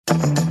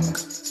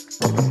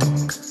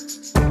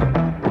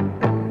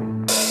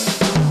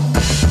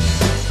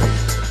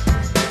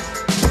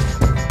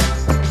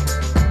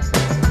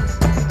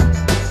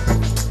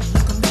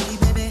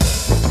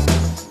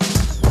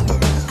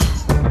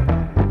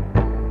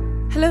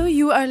Hello,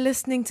 you are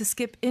listening to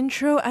Skip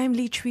Intro. I'm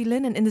Lee Chui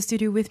Lin, and in the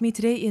studio with me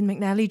today, Ian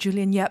McNally,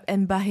 Julian Yap,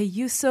 and Bahe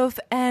Yusof.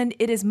 And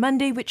it is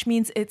Monday, which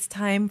means it's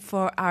time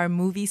for our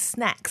movie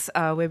snacks,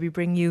 where we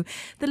bring you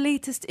the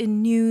latest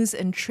in news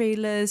and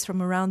trailers from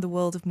around the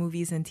world of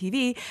movies and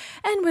TV.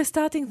 And we're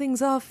starting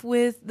things off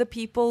with the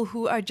people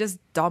who are just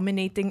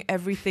dominating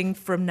everything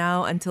from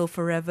now until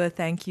forever.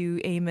 Thank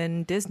you,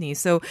 Eamon, Disney.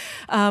 So,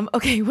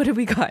 okay, what have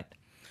we got?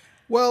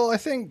 Well, I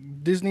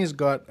think Disney's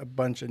got a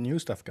bunch of new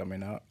stuff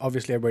coming out.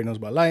 Obviously, everybody knows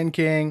about Lion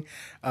King,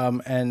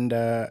 and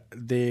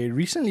they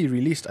recently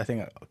released, I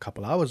think, a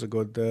couple hours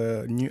ago,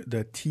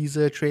 the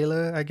teaser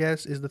trailer, I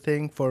guess, is the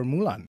thing for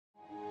Mulan.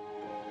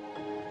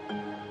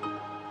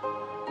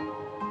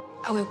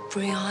 I will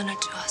bring honor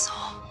to us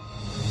all.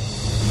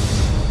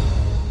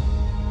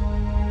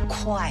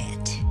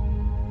 Quiet.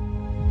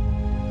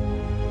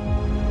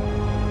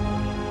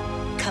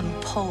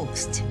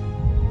 Composed.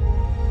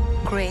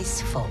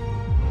 Graceful.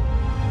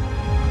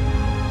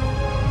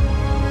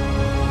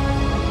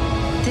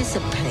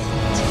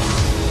 Disciplined.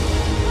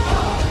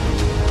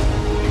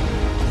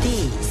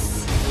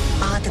 These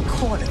are the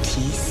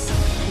qualities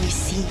we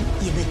see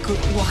in a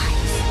good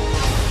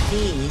wife.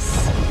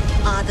 These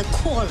are the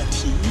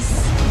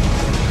qualities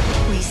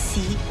we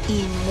see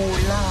in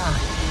Mulan.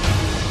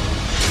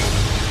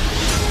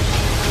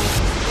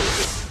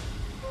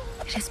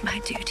 It is my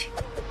duty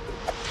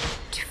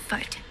to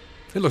fight.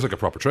 It looks like a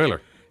proper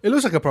trailer. It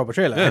looks like a proper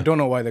trailer. Yeah. I don't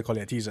know why they call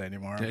it a teaser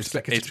anymore. It's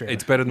like it's a trailer.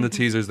 better than the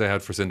teasers they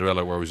had for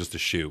Cinderella, where it was just a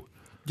shoe.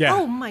 Yeah.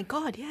 Oh my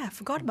God, yeah, I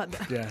forgot about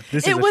that. Yeah,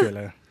 this It is a was-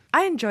 trailer.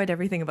 I enjoyed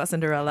everything about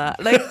Cinderella.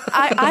 Like,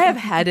 I have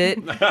had it.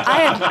 I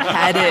have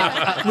had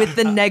it with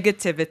the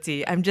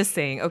negativity. I'm just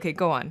saying. Okay,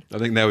 go on. I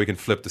think now we can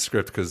flip the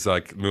script because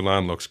like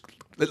Mulan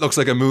looks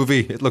like a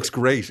movie. It looks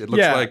great. It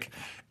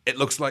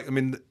looks like. I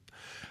mean,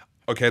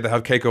 okay, they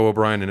have Keiko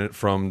O'Brien in it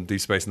from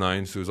Deep Space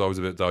Nine, who's always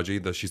a bit dodgy.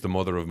 She's the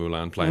mother of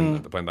Mulan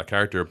playing that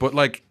character. But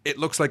like, it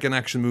looks like an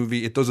action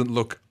movie. It doesn't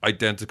look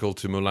identical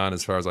to Mulan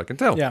as far as I can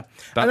tell. Yeah.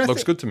 That And I looks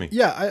think- good to me.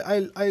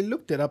 Yeah, I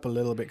looked it up a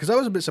little bit because I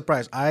was a bit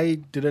surprised. I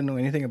didn't know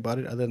anything about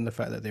it other than the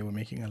fact that they were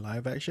making a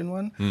live action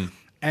one.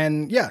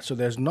 And yeah, so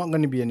there's not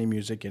going to be any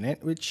music in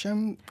it, which I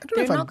don't know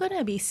They're if not going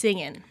to be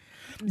singing.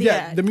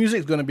 Yeah, the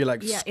music's going to be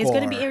like Yeah, score. it's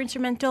going to be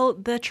instrumental.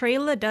 The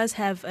trailer does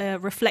have a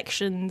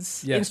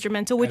reflections Yes,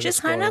 instrumental, which as a is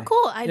kind of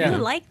score. cool. I Yeah. do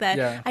like that.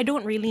 Yeah. I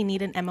don't really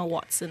need an Emma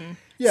Watson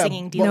Yeah,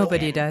 singing. but- Dear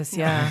Nobody Ed. does,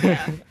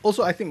 yeah.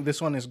 Also, I think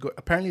this one is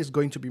apparently is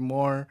going to be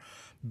more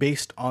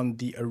based on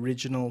the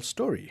original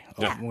story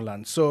of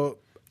Mulan. So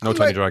No I'm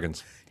tiny like-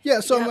 dragons.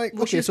 Yeah, so I'm Yeah, like,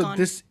 which okay, is so gone.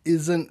 this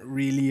isn't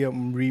really a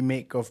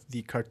remake of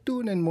the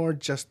cartoon and more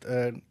just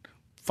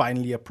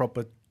finally a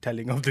proper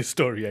telling of the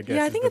story, I guess.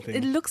 Yeah, I is think the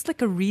it thing. looks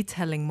like a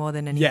retelling more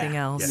than anything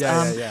else.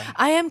 Yeah.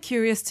 I am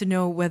curious to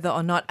know whether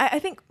or not. I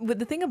think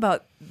the thing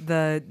about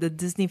the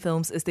Disney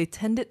films is they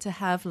tended to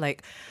have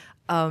like,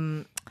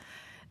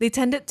 they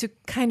tended to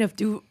kind of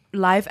do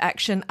live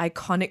action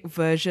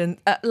versions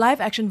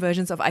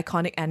of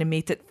iconic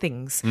animated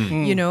things,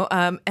 you know.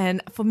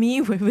 And for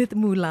me, with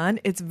Mulan,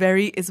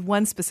 it's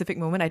one specific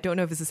moment. I don't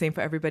know if it's the same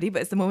for everybody,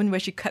 but it's the moment where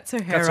she cuts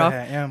her hair Cuts her off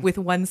hair, yeah. with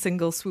one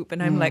single swoop,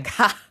 and I'm like,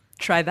 ha.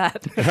 Try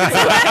that.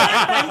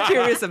 I'm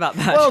curious about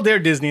that. Well, they're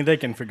Disney. They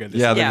can figure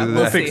this Yeah, out. they Yeah, do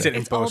we'll that. Fix see. it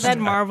in It's all post. that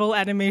Marvel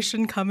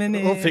animation coming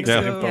in. We'll fix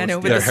it in post. Yeah, no,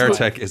 with Their the hair swoop.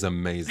 tech is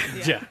amazing.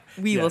 Yeah.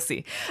 We will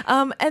see.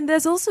 And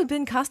there's also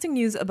been casting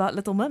news about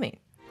Little Mermaid.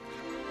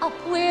 Up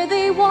where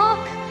they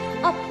walk,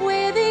 up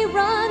where they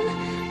run,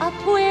 up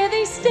where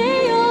they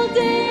stay all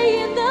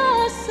day in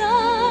the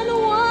sun,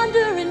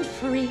 wandering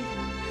free.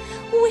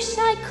 Wish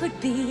I could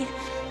be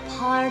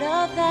part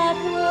of that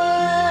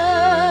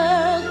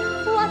world.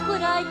 What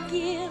would I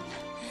give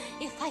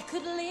if I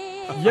could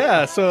live?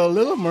 Yeah, so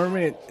Little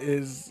Mermaid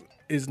is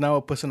now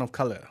a person of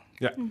color.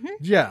 Yeah.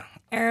 Yeah.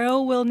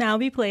 Ariel will now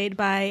be played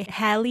by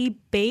Halle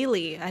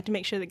Bailey. I had to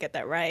make sure to get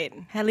that right.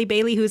 Halle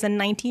Bailey, who's a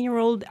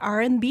 19-year-old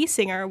R&B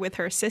singer with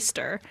her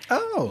sister.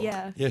 Oh.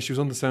 Yeah. Yeah, she was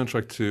on the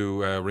soundtrack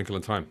to Wrinkle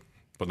in Time,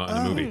 but not in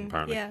the movie,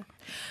 apparently. Yeah.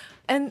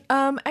 And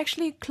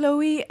actually,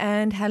 Chloe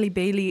and Halle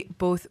Bailey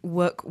both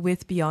work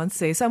with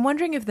Beyonce. So I'm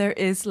wondering if there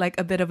is like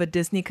a bit of a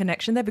Disney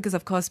connection there, because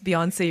of course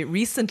Beyonce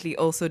recently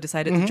also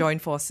decided to join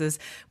forces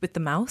with the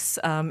mouse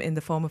in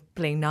the form of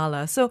playing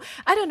Nala. So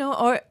I don't know,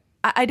 or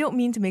I don't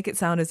mean to make it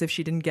sound as if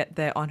she didn't get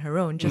there on her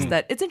own, just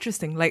that it's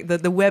interesting, like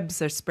the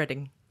webs are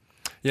spreading.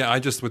 Yeah,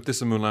 with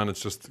this and Mulan, it's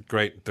just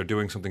great. They're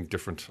doing something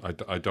different.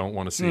 I don't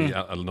want to see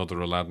another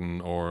Aladdin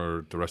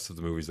or the rest of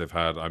the movies they've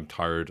had. I'm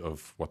tired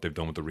of what they've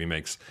done with the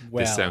remakes.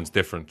 Well. This sounds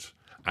different.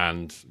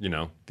 And,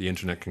 the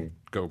internet can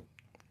go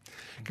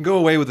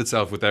away with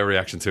itself with their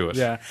reaction to it.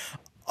 Yeah.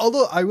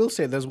 Although I will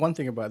say there's one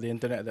thing about the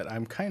internet that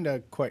I'm kind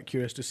of quite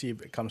curious to see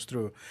if it comes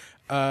through.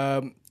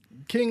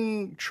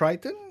 King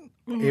Triton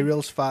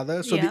Ariel's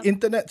father. So Yeah. the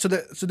internet, so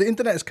the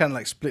internet is kind of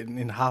like split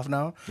in half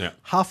now. Yeah.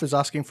 Half is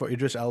asking for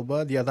Idris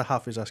Elba, the other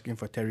half is asking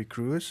for Terry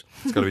Crews.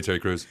 It's got to be Terry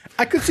Crews.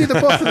 I could see the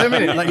both of them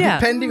in it, like Yeah.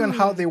 depending on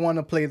how they want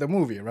to play the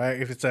movie, right?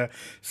 If it's a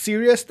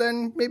serious,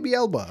 then maybe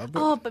Elba.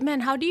 But Oh, but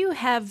man, how do you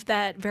have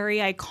that very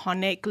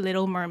iconic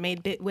Little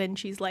Mermaid bit when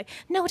she's like,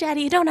 "No,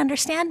 Daddy, you don't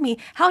understand me."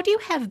 How do you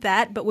have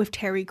that, but with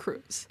Terry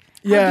Crews?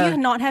 How Yeah. do you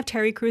not have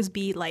Terry Crews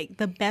be like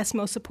the best,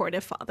 most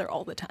supportive father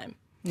all the time?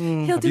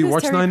 He'll do you this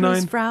watched Terry 9-9?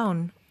 Crews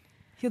frown.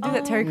 He'll do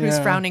that Terry Crews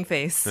Yeah. frowning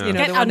face. You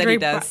know, the one that he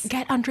does.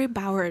 Get Andre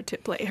Bauer to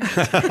play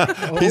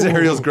her. He's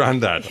Ariel's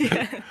granddad.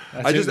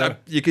 it.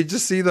 You could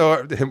just see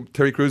though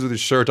Terry Crews with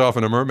his shirt off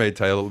and a mermaid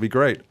tail. It'll be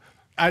great.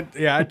 I'd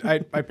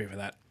pay for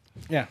that.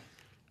 Yeah.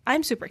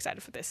 I'm super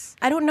excited for this.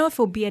 I don't know if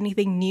it'll be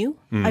anything new.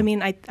 I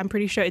mean, I'm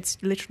pretty sure it's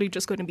literally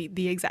just going to be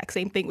the exact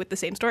same thing with the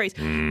same stories.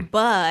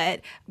 But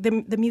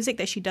the music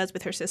that she does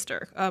with her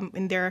sister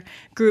in their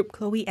group,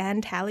 Chloe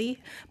and Halle,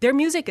 their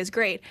music is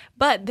great.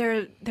 But there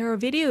are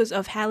videos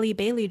of Halle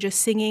Bailey just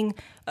singing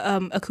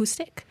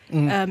acoustic,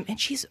 and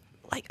she's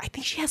like, I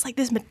think she has like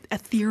this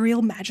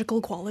ethereal,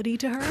 magical quality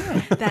to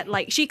her that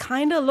like she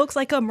kind of looks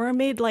like a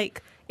mermaid,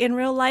 like in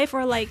real life,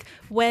 or like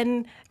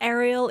when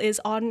Ariel is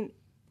on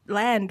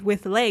land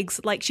with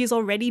legs, like she's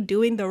already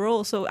doing the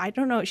role. So I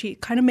don't know, she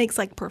kind of makes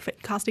like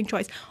perfect casting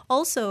choice.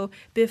 Also,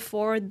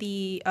 before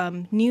the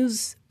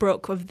news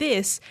broke of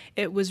this,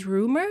 it was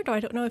rumored, or I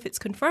don't know if it's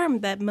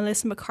confirmed, that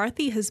Melissa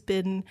McCarthy has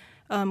been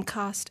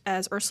cast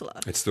as Ursula.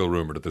 It's still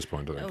rumored at this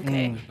point, I think.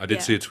 Okay. I did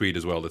Yeah. see a tweet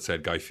as well that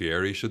said Guy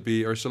Fieri should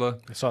be Ursula.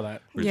 I saw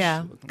that. Which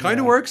Yeah. kind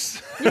of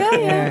works.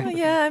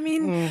 Yeah. I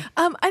mean,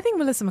 I think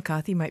Melissa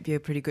McCarthy might be a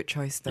pretty good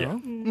choice, though.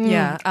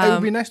 Yeah. It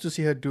would be nice to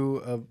see her do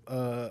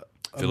a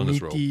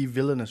Villainous meaty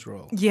villainous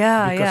role.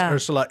 Yeah, because yeah.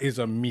 Ursula is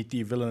a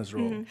meaty villainous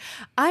role.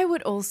 I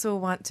would also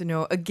want to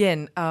know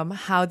again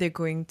how they're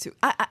going to.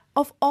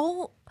 Of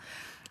all,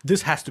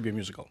 This has to be a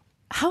musical.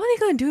 how are they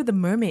going to do the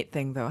mermaid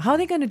thing though? How are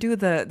they going to do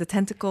the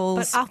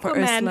tentacles But for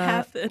Aquaman Ursula?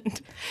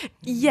 happened.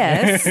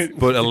 Yes.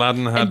 But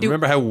Aladdin had. do-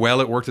 Remember how well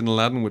it worked in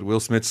Aladdin with Will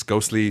Smith's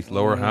ghostly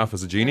lower half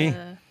as a genie?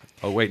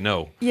 Oh wait,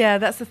 no. Yeah,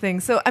 that's the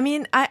thing. So I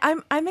mean,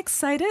 I'm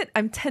excited.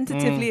 I'm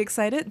tentatively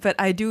excited, but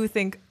I do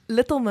think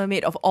Little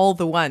Mermaid of all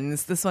the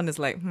ones, this one is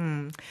like, A I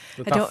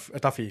don't.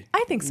 toughie.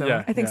 I think so.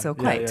 Yeah, I think yeah, so.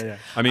 yeah, Quite. yeah.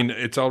 I mean,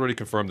 it's already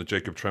confirmed that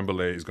Jacob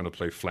Tremblay is going to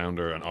play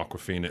Flounder and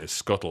Awkwafina is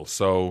Scuttle.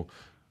 So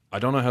I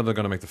don't know how they're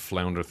going to make the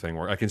Flounder thing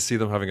work. I can see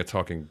them having a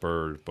talking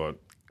bird, but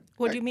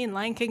What do you mean?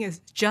 Lion King is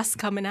just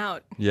coming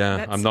out. yeah,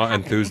 That's I'm not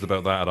happening. enthused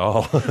about that at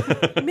all.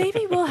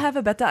 Maybe we'll have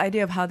a better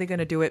idea of how they're going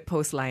to do it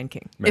post Lion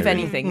King, if Maybe.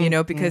 anything, you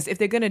know, because if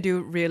they're going to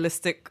do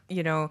realistic,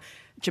 you know,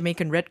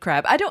 Jamaican red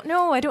crab, I don't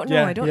know. I don't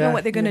know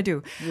what they're going to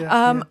do.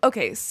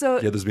 Okay,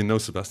 so Yeah, there's been no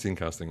Sebastian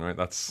casting, right?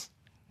 That's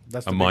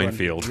That's a the big one.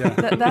 minefield. Yeah.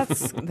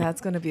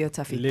 that's going to be a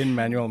toughie.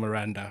 Lin-Manuel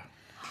Miranda.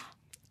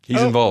 He's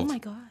Oh involved. my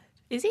god.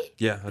 Is he?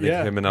 Yeah, I think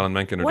Yeah. him and Alan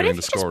Menken are What doing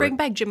if the you just score. bring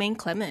back Jermaine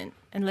Clement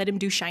and let him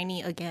do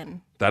Shiny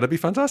again? That'd be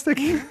fantastic.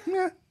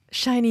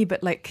 Shiny,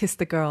 but like kiss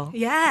the girl.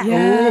 Yeah.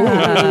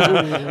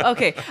 Yeah.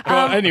 Okay.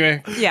 Well,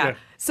 anyway. Yeah.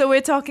 So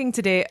we're talking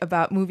today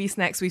about movie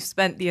snacks. We've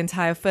spent the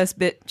entire first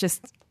bit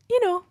just, you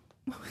know,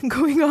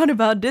 going on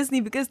about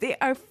Disney because they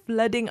are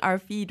flooding our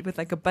feed with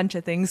like a bunch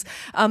of things.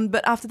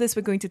 But after this,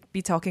 we're going to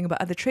be talking about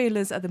other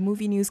trailers, other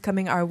movie news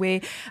coming our way.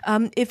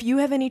 If you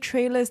have any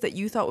trailers that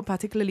you thought were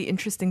particularly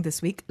interesting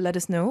this week, let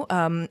us know,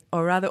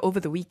 or rather over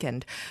the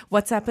weekend.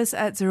 WhatsApp us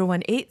at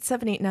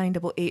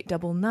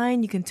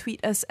 018-789-8899. You can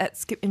tweet us at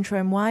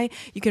skipintromy.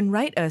 You can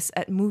write us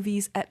at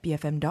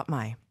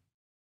movies@bfm.my.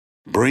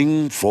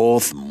 Bring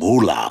forth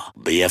Moolah,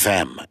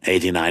 BFM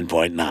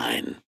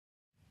 89.9.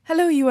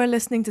 Hello, you are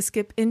listening to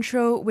Skip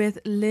Intro with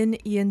Lynn,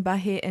 Ian,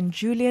 Bahe, and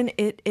Julian.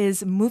 It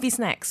is Movie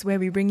Snacks, where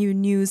we bring you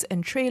news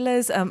and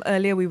trailers.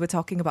 Earlier, we were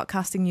talking about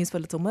casting news for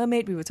Little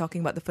Mermaid. We were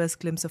talking about the first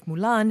glimpse of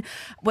Mulan.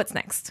 What's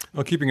next?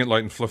 Well, keeping it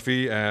light and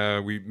fluffy,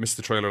 we missed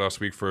the trailer last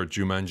week for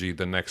Jumanji: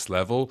 The Next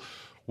Level,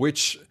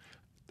 which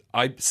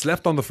I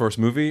slept on the first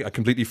movie. I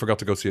completely forgot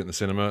to go see it in the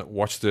cinema.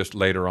 Watched it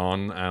later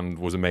on and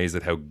was amazed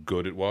at how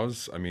good it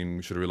was. I mean,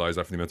 we should have realized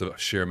after the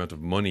sheer amount of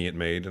money it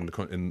made in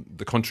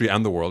the country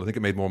and the world. I think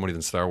it made more money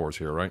than Star Wars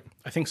here, right?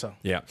 I think so.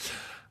 Yeah.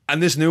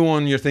 And this new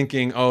one, you're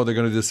thinking, oh, they're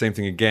going to do the same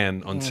thing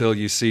again until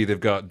you see they've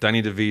got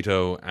Danny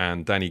DeVito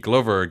and Danny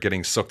Glover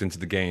getting sucked into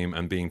the game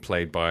and being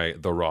played by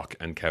The Rock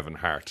and Kevin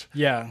Hart.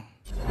 Yeah.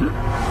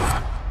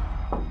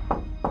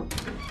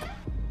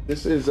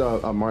 This is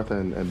Martha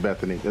and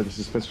Bethany. This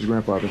is Spencer's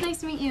grandfather. Nice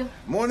to meet you.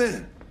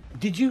 Morning.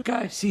 Did you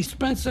guys see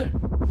Spencer?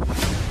 I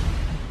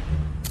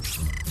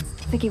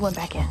think he went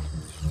back in.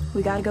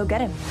 We gotta go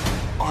get him.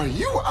 Are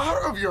you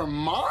out of your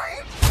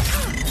mind?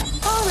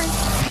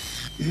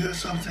 You hear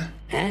something?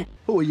 Huh?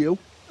 Who are you?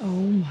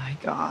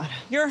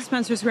 You're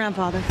Spencer's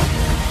grandfather.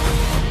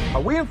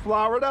 Are we in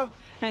Florida?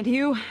 And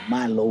you?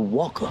 Milo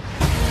Walker.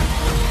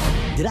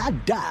 Did I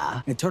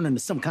die and turn into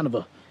some kind of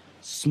a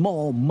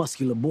small,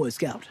 muscular Boy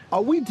Scout?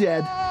 Are we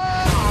dead?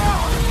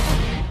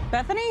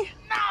 Bethany?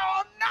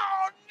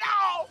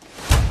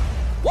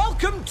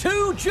 Welcome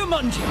to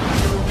Jumanji.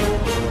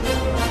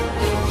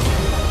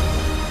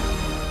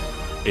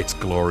 It's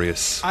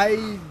glorious.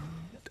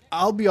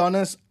 I'll be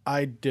honest,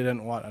 I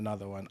didn't want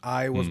another one.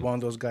 I was one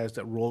of those guys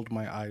that rolled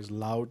my eyes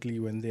loudly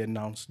when they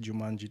announced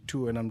Jumanji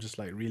 2, and I'm just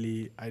like,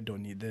 really, I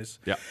don't need this.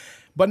 Yeah.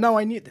 But now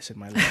I need this in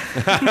my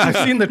life. I've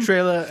seen the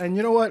trailer, and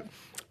you know what?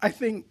 I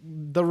think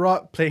The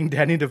Rock playing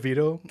Danny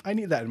DeVito, I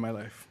need that in my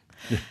life.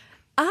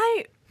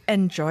 I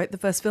enjoyed the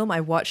first film. I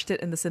watched it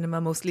in the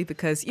cinema mostly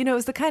because, it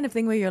was the kind of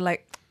thing where you're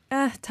like,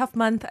 tough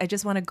month. I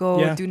just want to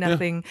go do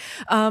nothing.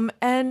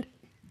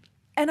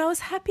 And I was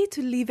happy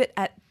to leave it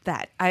at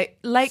that. I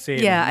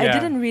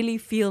didn't really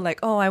feel like,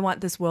 oh, I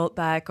want this world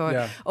back,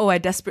 or oh, I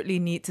desperately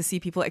need to see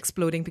people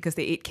exploding because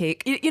they ate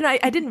cake.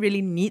 I didn't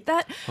really need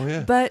that. Oh,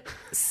 yeah. But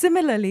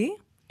similarly,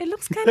 it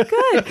looks kind of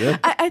good.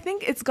 I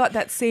think it's got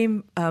that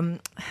same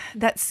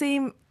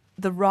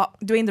The Rock,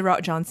 Dwayne The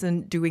Rock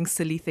Johnson doing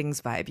silly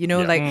things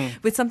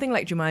vibe, with something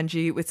like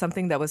Jumanji, with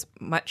something that was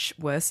much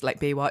worse, like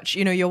Baywatch.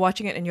 You're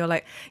watching it and you're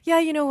like, yeah,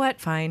 you know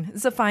what, fine.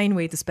 It's a fine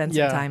way to spend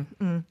some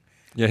time.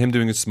 Yeah, him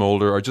doing a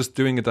Smolder or just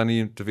doing a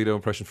Danny DeVito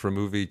impression for a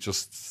movie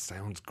just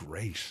sounds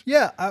great.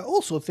 Yeah, I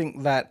also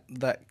think that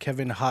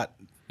Kevin Hart,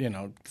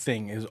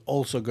 thing is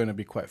also going to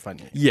be quite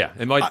funny. Yeah,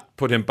 it might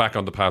put him back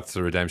on the path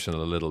to redemption a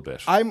little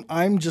bit.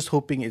 I'm just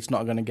hoping it's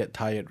not going to get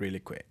tired really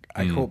quick.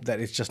 I hope that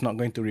it's just not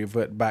going to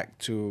revert back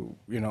to,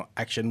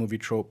 action movie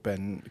trope,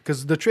 and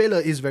because the trailer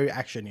is very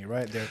actiony,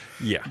 right?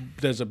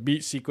 There's a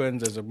beach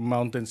sequence, there's a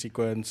mountain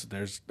sequence,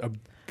 there's a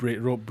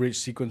rope bridge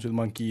sequence with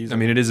monkeys. I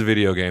mean, it is a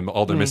video game.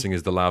 All they're missing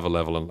is the lava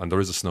level, and there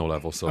is a snow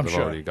level, so they've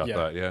already got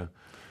that, yeah.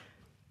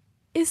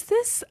 Is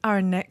this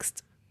our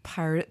next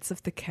Pirates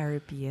of the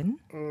Caribbean?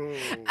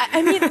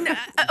 I mean,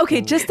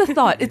 okay, just a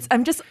thought.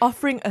 I'm just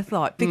offering a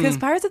thought, because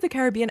Pirates of the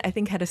Caribbean, I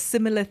think, had a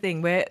similar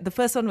thing where the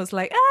first one was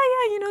like,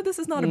 this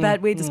is not a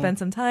bad way to spend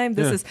some time.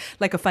 This is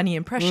like a funny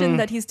impression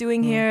that he's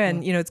doing here,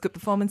 and, it's good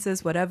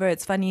performances, whatever,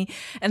 it's funny.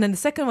 And then the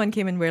second one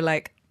came and we're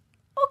like,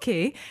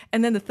 okay.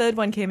 And then the third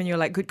one came and you're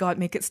like, good God,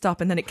 make it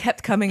stop. And then it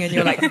kept coming and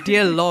you're like,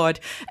 dear Lord.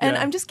 And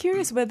I'm just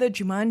curious whether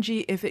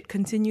Jumanji, if it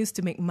continues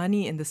to make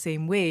money in the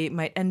same way,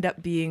 might end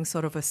up being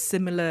sort of a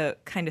similar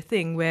kind of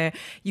thing where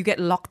you get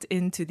locked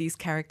into these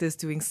characters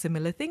doing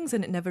similar things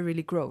and it never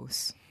really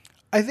grows.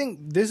 I think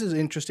this is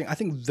interesting. I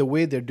think the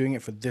way they're doing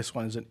it for this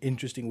one is an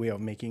interesting way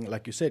of making,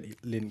 like you said,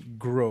 Lynn,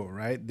 grow,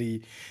 right?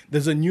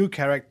 There's a new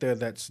character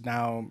that's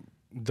now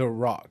The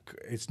Rock.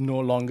 It's no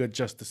longer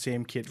just the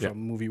same kid from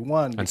movie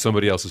one. And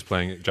somebody else is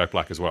playing Jack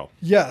Black as well.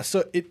 Yeah,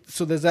 so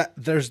there's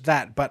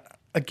that. But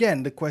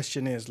again, the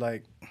question is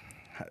like,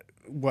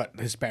 what,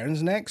 his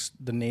parents next?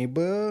 The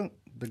neighbor?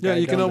 The guy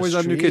you can always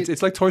add new kids.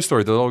 It's like Toy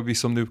Story. There'll always be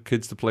some new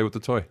kids to play with the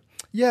toy.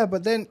 Yeah,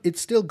 but then it's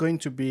still going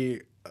to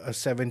be a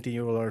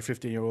 17-year-old or a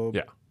 15-year-old.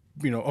 Yeah.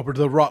 Or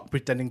The Rock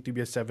pretending to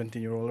be a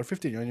 17-year-old or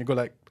 15-year-old. And you go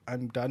like,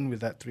 I'm done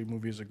with that 3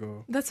 movies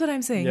ago. That's what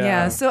I'm saying,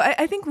 yeah. So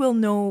I think we'll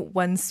know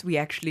once we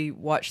actually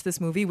watch this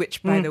movie,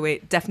 which, by the way,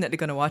 definitely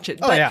going to watch it.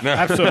 Oh, yeah,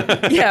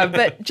 absolutely. Yeah,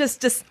 but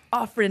just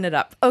offering it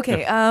up.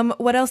 Okay,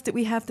 what else did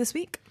we have this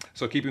week?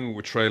 So keeping it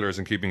with trailers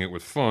and keeping it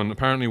with fun,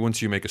 apparently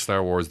once you make a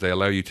Star Wars, they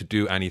allow you to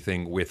do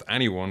anything with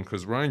anyone,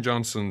 because Rian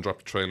Johnson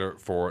dropped a trailer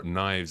for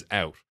Knives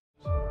Out.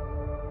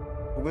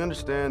 We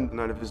understand the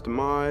night of his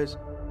demise,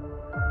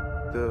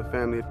 the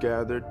family have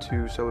gathered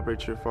to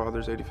celebrate your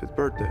father's 85th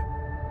birthday.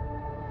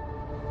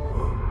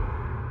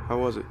 How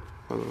was it,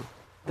 by the way?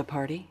 The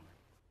party?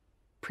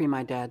 Pre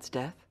my dad's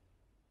death?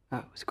 Oh,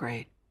 it was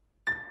great.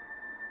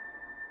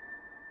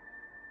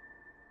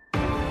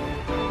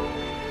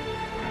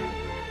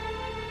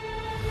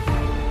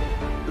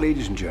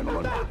 Ladies and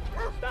gentlemen,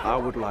 I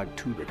would like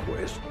to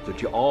request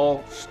that you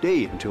all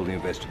stay until the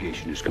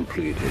investigation is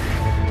completed.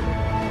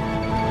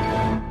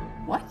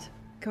 What?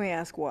 Can we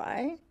ask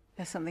why?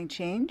 Has something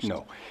changed?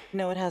 No.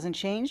 No, it hasn't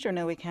changed, or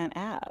no, we can't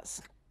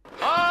ask?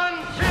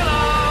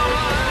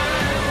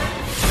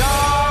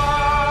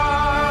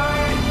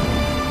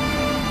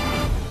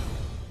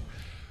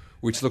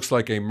 Which looks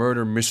like a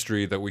murder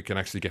mystery that we can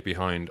actually get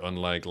behind,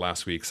 unlike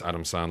last week's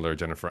Adam Sandler,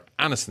 Jennifer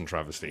Aniston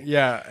travesty.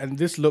 Yeah, and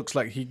this looks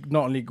like he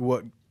not only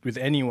worked with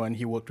anyone,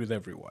 he worked with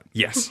everyone.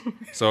 Yes.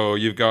 So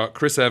you've got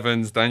Chris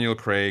Evans, Daniel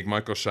Craig,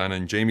 Michael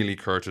Shannon, Jamie Lee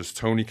Curtis,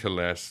 Toni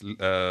Collette,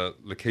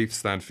 Lakeith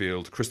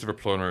Stanfield, Christopher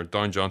Plummer,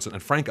 Don Johnson,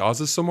 and Frank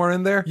Oz is somewhere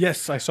in there.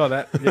 Yes, I saw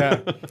that.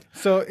 Yeah.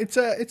 So it's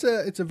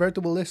a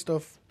veritable list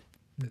of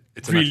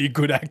really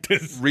good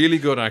actors. Really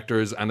good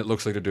actors, and it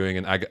looks like they're doing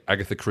an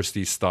Agatha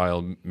Christie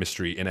style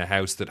mystery in a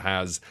house that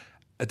has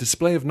a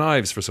display of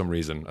knives for some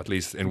reason, at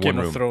least in one room.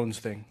 Game of Thrones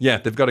thing. Yeah,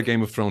 they've got a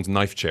Game of Thrones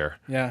knife chair.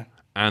 Yeah.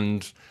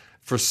 And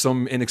for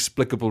some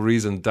inexplicable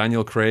reason,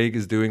 Daniel Craig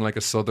is doing like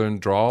a southern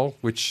drawl,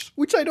 which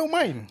I don't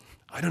mind.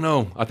 I don't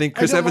know. I think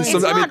Chris Evans.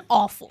 It's not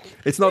awful.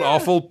 It's not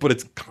awful, but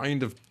it's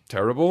kind of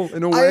terrible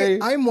in a way.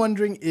 I'm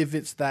wondering if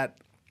it's that.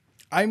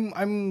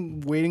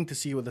 I'm waiting to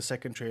see what the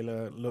second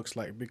trailer looks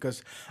like,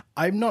 because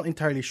I'm not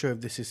entirely sure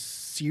if this is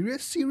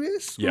serious,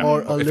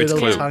 or a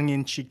little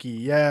tongue-in-cheeky.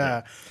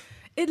 Yeah.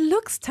 It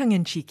looks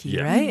tongue-in-cheeky,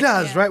 right? It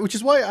does, right? Which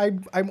is why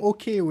I'm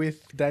okay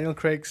with Daniel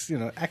Craig's,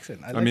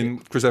 accent. I mean,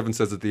 Chris Evans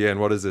says at the end,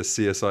 what is this,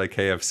 CSI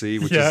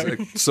KFC? Which Yeah. is,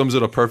 it sums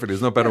it up perfectly.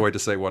 There's no better way to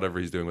say whatever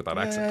he's doing with that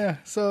accent. Yeah.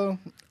 So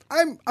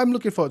I'm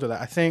looking forward to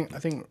that. I think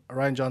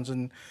Rian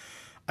Johnson,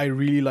 I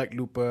really like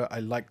Looper. I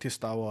liked his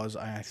Star Wars.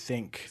 I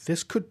think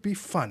this could be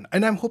fun.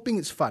 And I'm hoping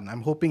it's fun.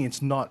 I'm hoping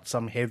it's not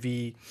some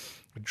heavy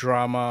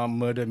drama,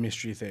 murder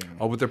mystery thing.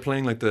 Oh, but they're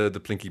playing like the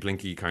Plinky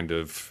Plinky kind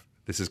of,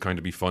 this is kind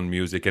of be fun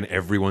music and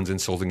everyone's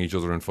insulting each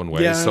other in fun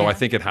ways. Yeah. So I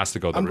think it has to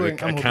go that route.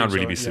 It I'm can't hoping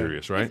really so, be yeah.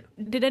 serious,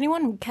 right? Did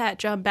anyone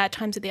catch Bad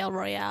Times at the El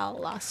Royale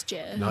last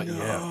year? Not yet.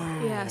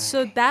 Yeah,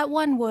 so that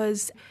one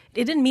was,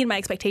 it didn't meet my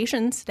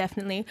expectations,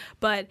 definitely,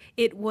 but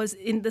it was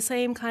in the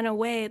same kind of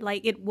way.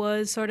 Like, it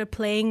was sort of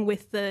playing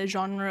with the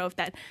genre of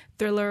that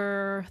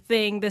thriller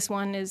thing. This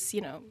one is,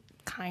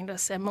 kind of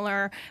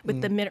similar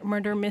with the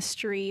murder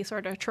mystery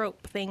sort of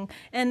trope thing.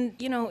 And,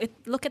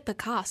 look at the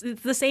cast.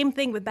 It's the same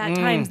thing with Bad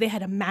Times. They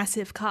had a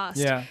massive cast.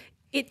 Yeah.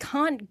 It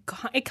kind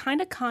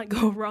of can't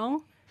go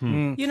wrong.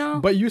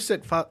 But you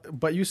said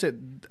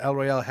El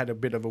Royale had a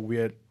bit of a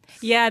weird.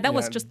 Yeah, that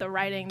was just the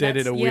writing. They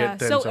did a weird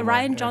thing So somewhere,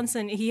 Rian yeah.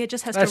 Johnson, he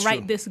just has That's to write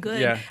true. this good.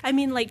 Yeah. I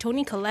mean, like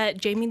Toni Collette,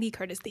 Jamie Lee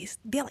Curtis,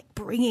 they're like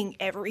bringing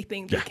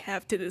everything they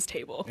have to this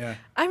table. Yeah.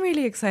 I'm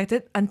really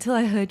excited until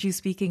I heard you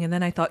speaking, and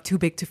then I thought, too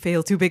big to fail,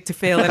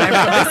 and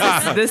I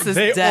thought, this is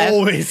They death.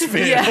 always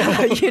fail.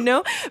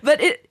 Yeah, But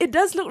it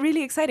does look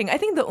really exciting. I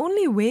think the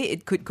only way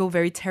it could go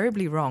very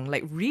terribly wrong,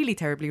 like really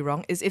terribly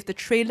wrong, is if the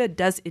trailer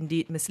does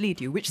indeed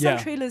mislead you, which some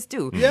trailers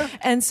do. Yeah.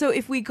 And so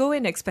if we go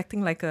in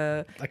expecting like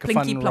a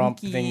fun romp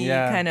plinky thing,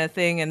 yeah. kind of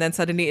thing, and then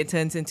suddenly it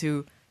turns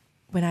into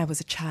when I was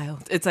a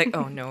child, it's like,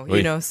 oh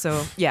no,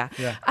 so yeah.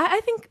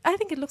 I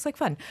think it looks like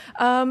fun.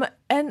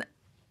 And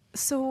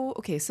so,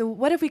 okay, so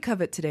what have we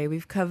covered today?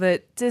 We've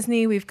covered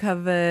Disney, we've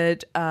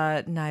covered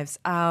Knives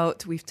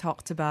Out, we've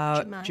talked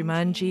about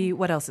Jumanji.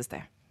 What else is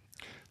there?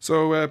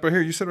 So, but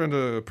here, you said around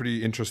a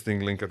pretty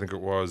interesting link, I think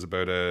it was,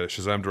 about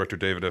Shazam director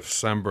David F.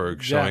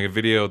 Sandberg showing a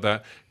video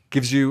that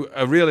gives you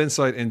a real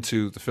insight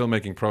into the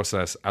filmmaking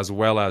process as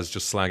well as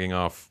just slagging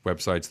off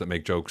websites that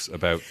make jokes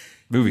about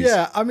movies.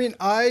 Yeah, I mean,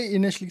 I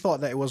initially thought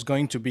that it was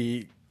going to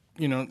be,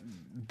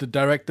 the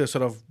director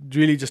sort of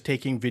really just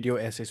taking video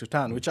essays to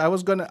town, which I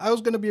was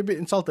gonna be a bit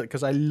insulted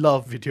because I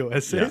love video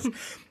essays. Yeah.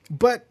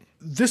 But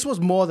this was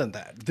more than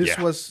that. This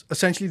was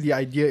essentially the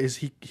idea is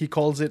he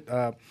calls it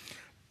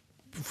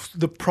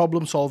the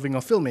problem solving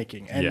of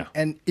filmmaking.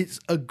 And it's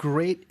a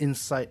great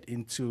insight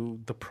into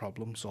the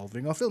problem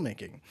solving of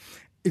filmmaking.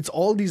 It's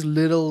all these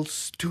little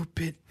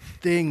stupid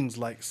things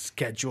like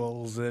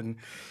schedules and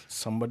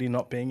somebody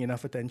not paying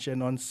enough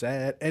attention on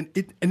set, and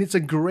it's a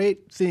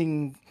great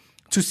thing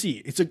to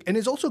see. And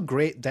it's also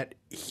great that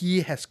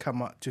he has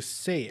come out to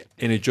say it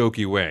in a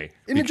jokey way.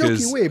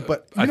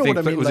 But you know what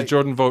I mean. Was it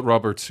Jordan Vogt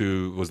Roberts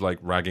who was like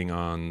ragging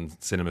on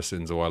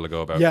CinemaSins a while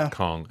ago about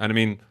Kong? And I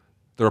mean,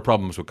 there are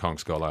problems with Kong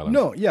Skull Island.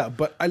 No, yeah,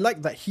 but I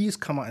like that he's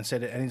come out and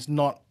said it, and it's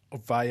not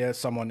via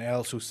someone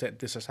else who said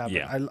this has happened.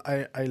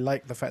 Yeah. I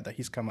like the fact that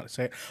he's come out and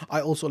say it. I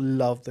also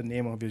love the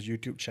name of his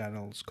YouTube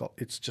channel.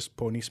 It's just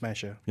Pony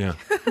Smasher. Yeah.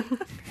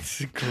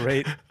 It's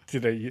great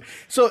today.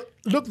 So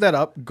look that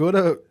up. Go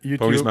to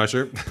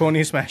YouTube.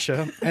 Pony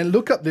Smasher. And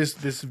look up this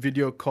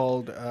video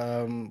called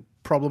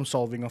Problem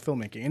Solving of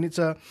Filmmaking. And it's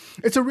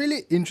a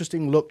really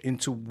interesting look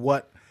into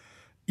what,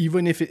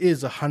 even if it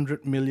is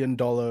 $100 million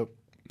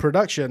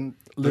production,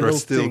 there are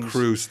still things,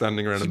 crews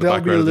standing around in the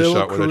background of the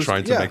shot where they're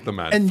trying to make the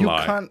man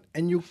fly.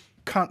 You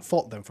can't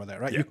fault them for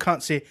that, right? You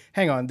can't say,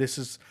 hang on,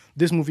 this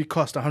movie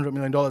cost $100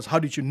 million. How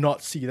did you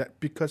not see that?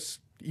 Because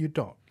you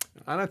don't.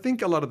 And I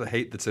think a lot of the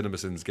hate that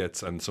CinemaSins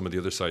gets and some of the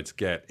other sites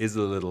get is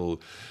a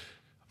little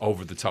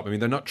over the top. I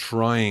mean, they're not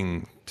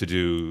trying to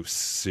do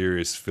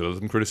serious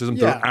film criticism.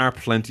 Yeah. There are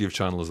plenty of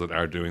channels that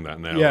are doing that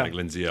now, like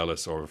Lindsay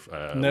Ellis or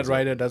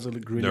Nerdwriter does a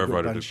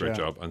really great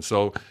job. And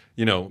so,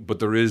 but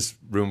there is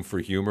room for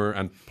humor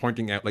and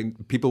pointing out,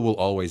 like, people will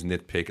always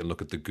nitpick and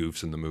look at the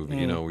goofs in the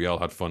movie. We all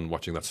had fun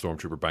watching that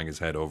stormtrooper bang his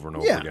head over and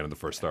over again in the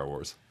first Star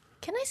Wars.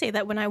 Can I say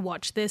that when I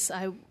watched this,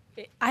 I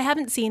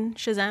haven't seen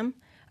Shazam,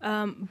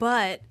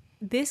 but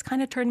this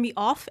kind of turned me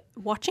off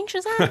watching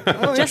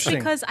Shazam just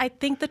because I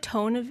think the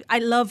tone of, I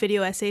love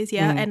video essays,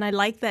 and I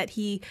like that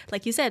he,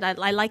 like you said,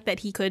 I like that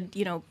he could,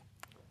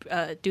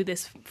 do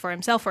this for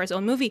himself for his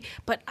own movie,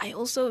 but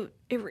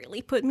it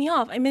really put me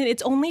off. I mean,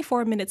 it's only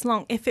 4 minutes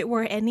long. If it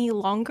were any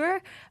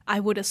longer, I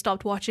would have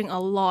stopped watching a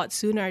lot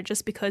sooner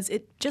just because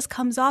it just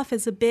comes off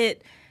as a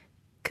bit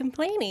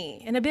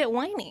complainy and a bit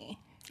whiny.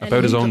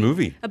 About his own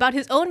movie. About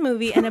his own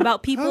movie and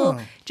about people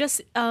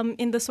just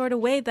in the sort of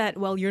way that,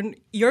 well,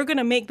 you're going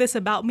to make this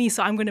about me,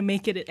 so I'm going to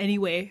make it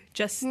anyway,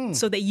 just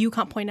so that you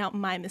can't point out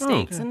my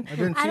mistakes. And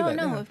I don't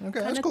know. It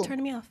kind of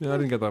turned me off. Yeah, I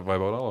didn't get that vibe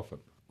at all of it.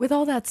 With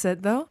all that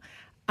said, though,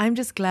 I'm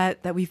just glad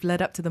that we've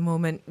led up to the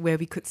moment where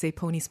we could say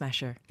Pony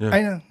Smasher.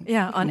 I know.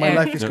 Yeah, on My air.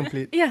 life is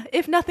complete. Yeah,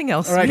 if nothing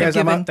else. All right, you've guys,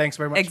 I'm given- out. Thanks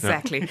very much.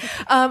 Exactly.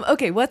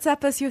 Okay,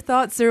 WhatsApp us your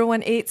thoughts,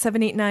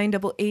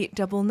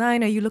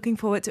 018-789-8899. Are you looking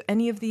forward to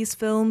any of these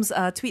films?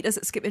 Tweet us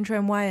at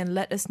skipintromy and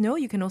let us know.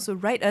 You can also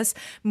write us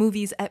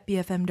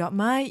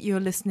movies@bfm.my. You're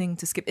listening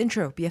to Skip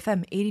Intro,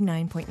 BFM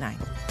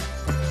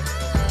 89.9.